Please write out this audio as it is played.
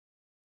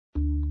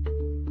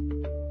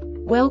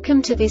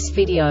Welcome to this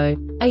video.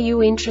 Are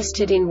you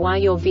interested in why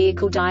your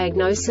vehicle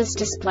diagnosis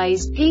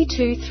displays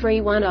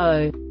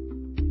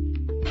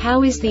P2310?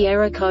 How is the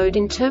error code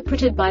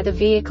interpreted by the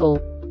vehicle?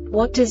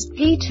 What does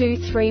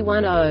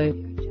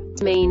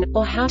P2310 mean,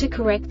 or how to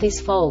correct this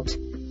fault?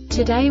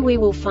 Today we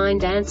will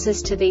find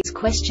answers to these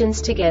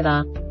questions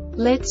together.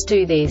 Let's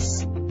do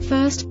this.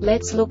 First,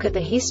 let's look at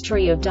the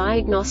history of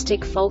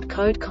diagnostic fault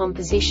code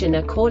composition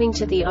according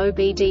to the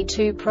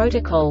OBD2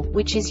 protocol,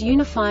 which is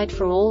unified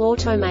for all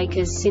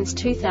automakers since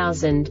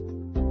 2000.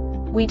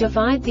 We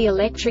divide the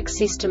electric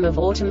system of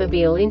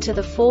automobile into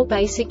the four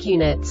basic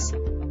units: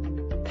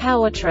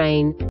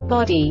 powertrain,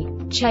 body,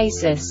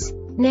 chassis,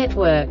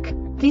 network.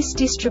 This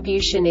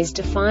distribution is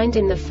defined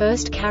in the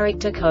first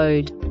character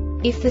code.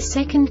 If the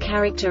second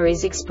character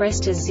is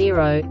expressed as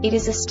 0, it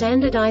is a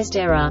standardized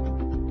error.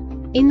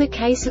 In the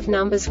case of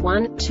numbers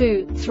 1,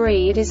 2,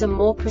 3, it is a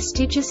more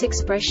prestigious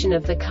expression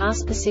of the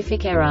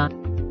car-specific error.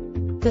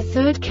 The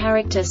third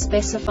character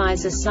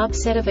specifies a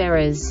subset of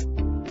errors.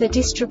 The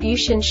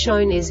distribution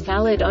shown is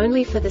valid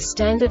only for the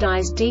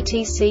standardized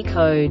DTC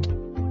code.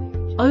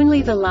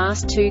 Only the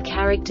last two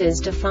characters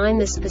define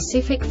the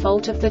specific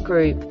fault of the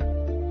group.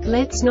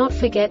 Let's not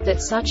forget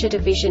that such a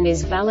division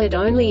is valid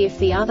only if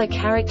the other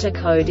character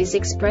code is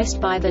expressed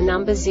by the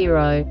number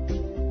 0.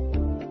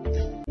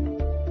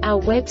 Our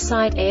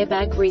website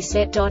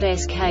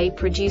airbagreset.sk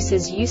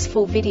produces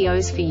useful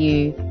videos for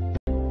you.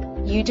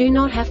 You do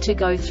not have to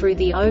go through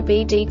the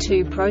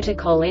OBD2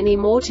 protocol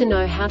anymore to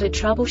know how to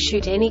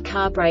troubleshoot any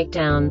car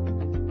breakdown.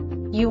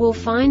 You will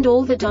find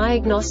all the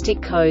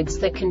diagnostic codes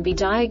that can be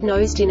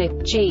diagnosed in a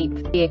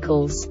Jeep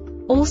vehicles.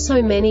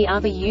 Also many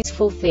other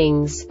useful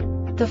things.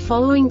 The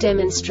following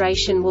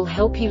demonstration will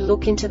help you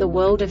look into the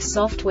world of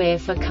software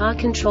for car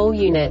control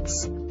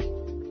units.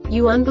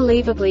 You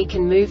unbelievably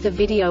can move the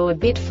video a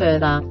bit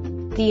further.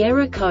 The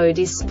error code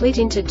is split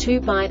into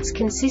 2 bytes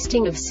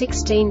consisting of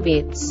 16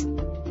 bits.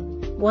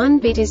 1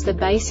 bit is the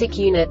basic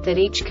unit that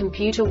each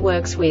computer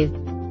works with.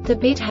 The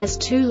bit has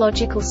 2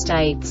 logical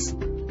states: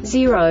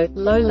 0,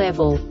 low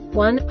level,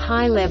 1,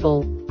 high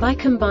level. By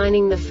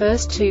combining the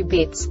first 2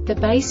 bits, the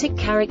basic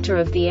character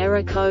of the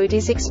error code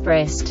is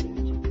expressed.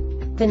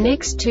 The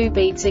next 2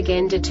 beats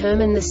again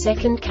determine the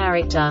second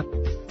character.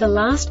 The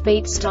last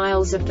beat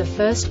styles of the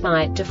first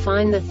byte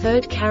define the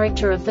third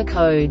character of the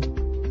code.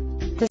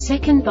 The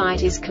second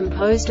byte is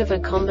composed of a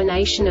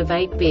combination of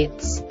 8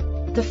 bits.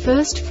 The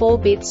first 4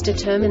 bits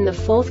determine the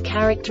fourth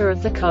character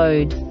of the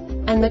code.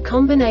 And the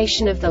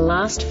combination of the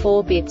last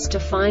 4 bits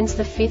defines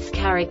the fifth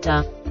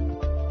character.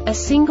 A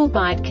single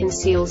byte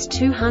conceals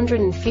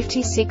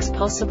 256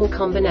 possible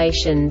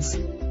combinations.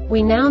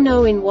 We now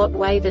know in what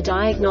way the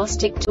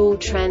diagnostic tool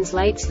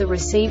translates the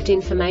received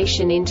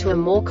information into a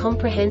more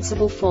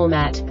comprehensible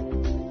format.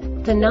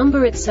 The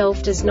number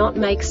itself does not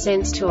make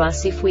sense to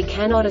us if we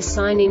cannot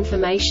assign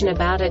information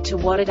about it to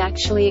what it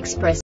actually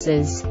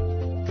expresses.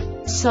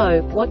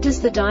 So, what does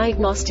the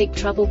Diagnostic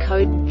Trouble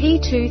Code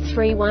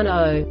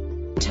P2310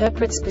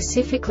 interpret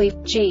specifically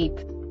for Jeep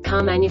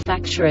car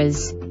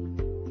manufacturers?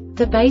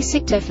 The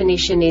basic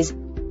definition is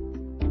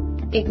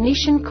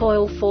ignition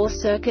coil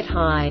 4-circuit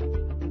high.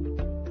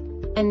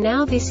 And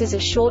now this is a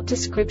short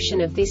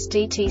description of this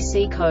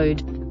DTC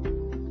code.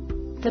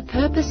 The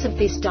purpose of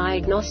this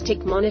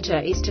diagnostic monitor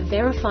is to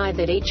verify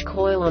that each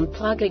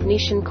coil-on-plug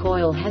ignition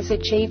coil has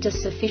achieved a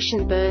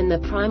sufficient burn. The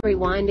primary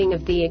winding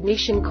of the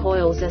ignition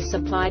coils are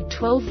supplied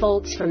 12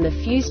 volts from the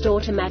fused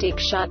automatic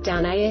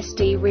shutdown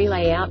ASD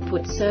relay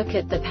output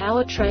circuit. The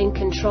Powertrain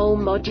Control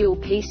Module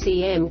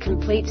PCM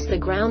completes the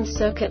ground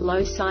circuit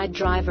low side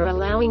driver,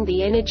 allowing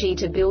the energy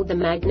to build the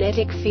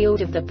magnetic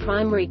field of the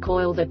primary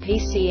coil. The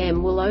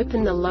PCM will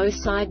open the low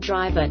side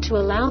driver to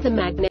allow the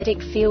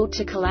magnetic field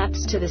to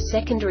collapse to the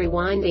secondary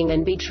winding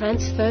and be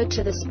transferred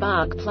to the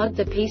spark plug.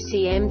 The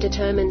PCM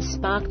determines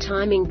spark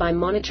timing by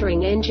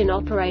monitoring engine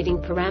operating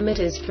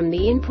parameters from the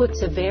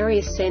inputs of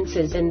various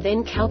sensors and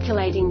then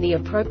calculating the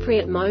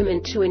appropriate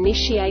moment to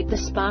initiate the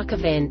spark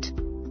event.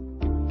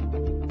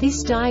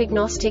 This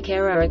diagnostic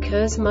error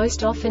occurs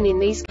most often in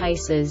these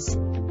cases: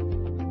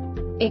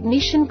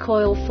 ignition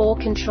coil 4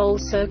 control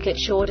circuit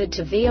shorted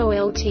to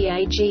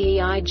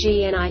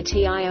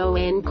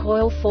voltageignItion,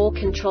 coil 4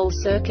 control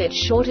circuit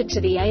shorted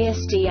to the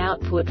ASD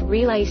output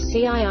relay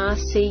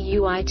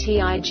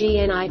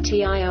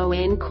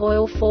circuitignition,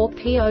 coil 4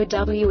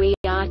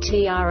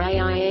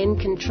 POWERTRAIN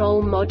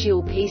control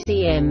module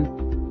PCM.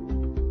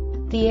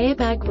 The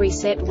Airbag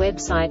Reset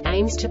website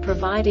aims to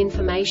provide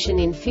information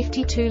in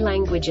 52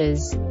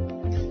 languages.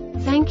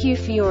 Thank you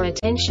for your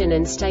attention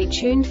and stay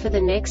tuned for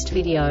the next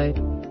video.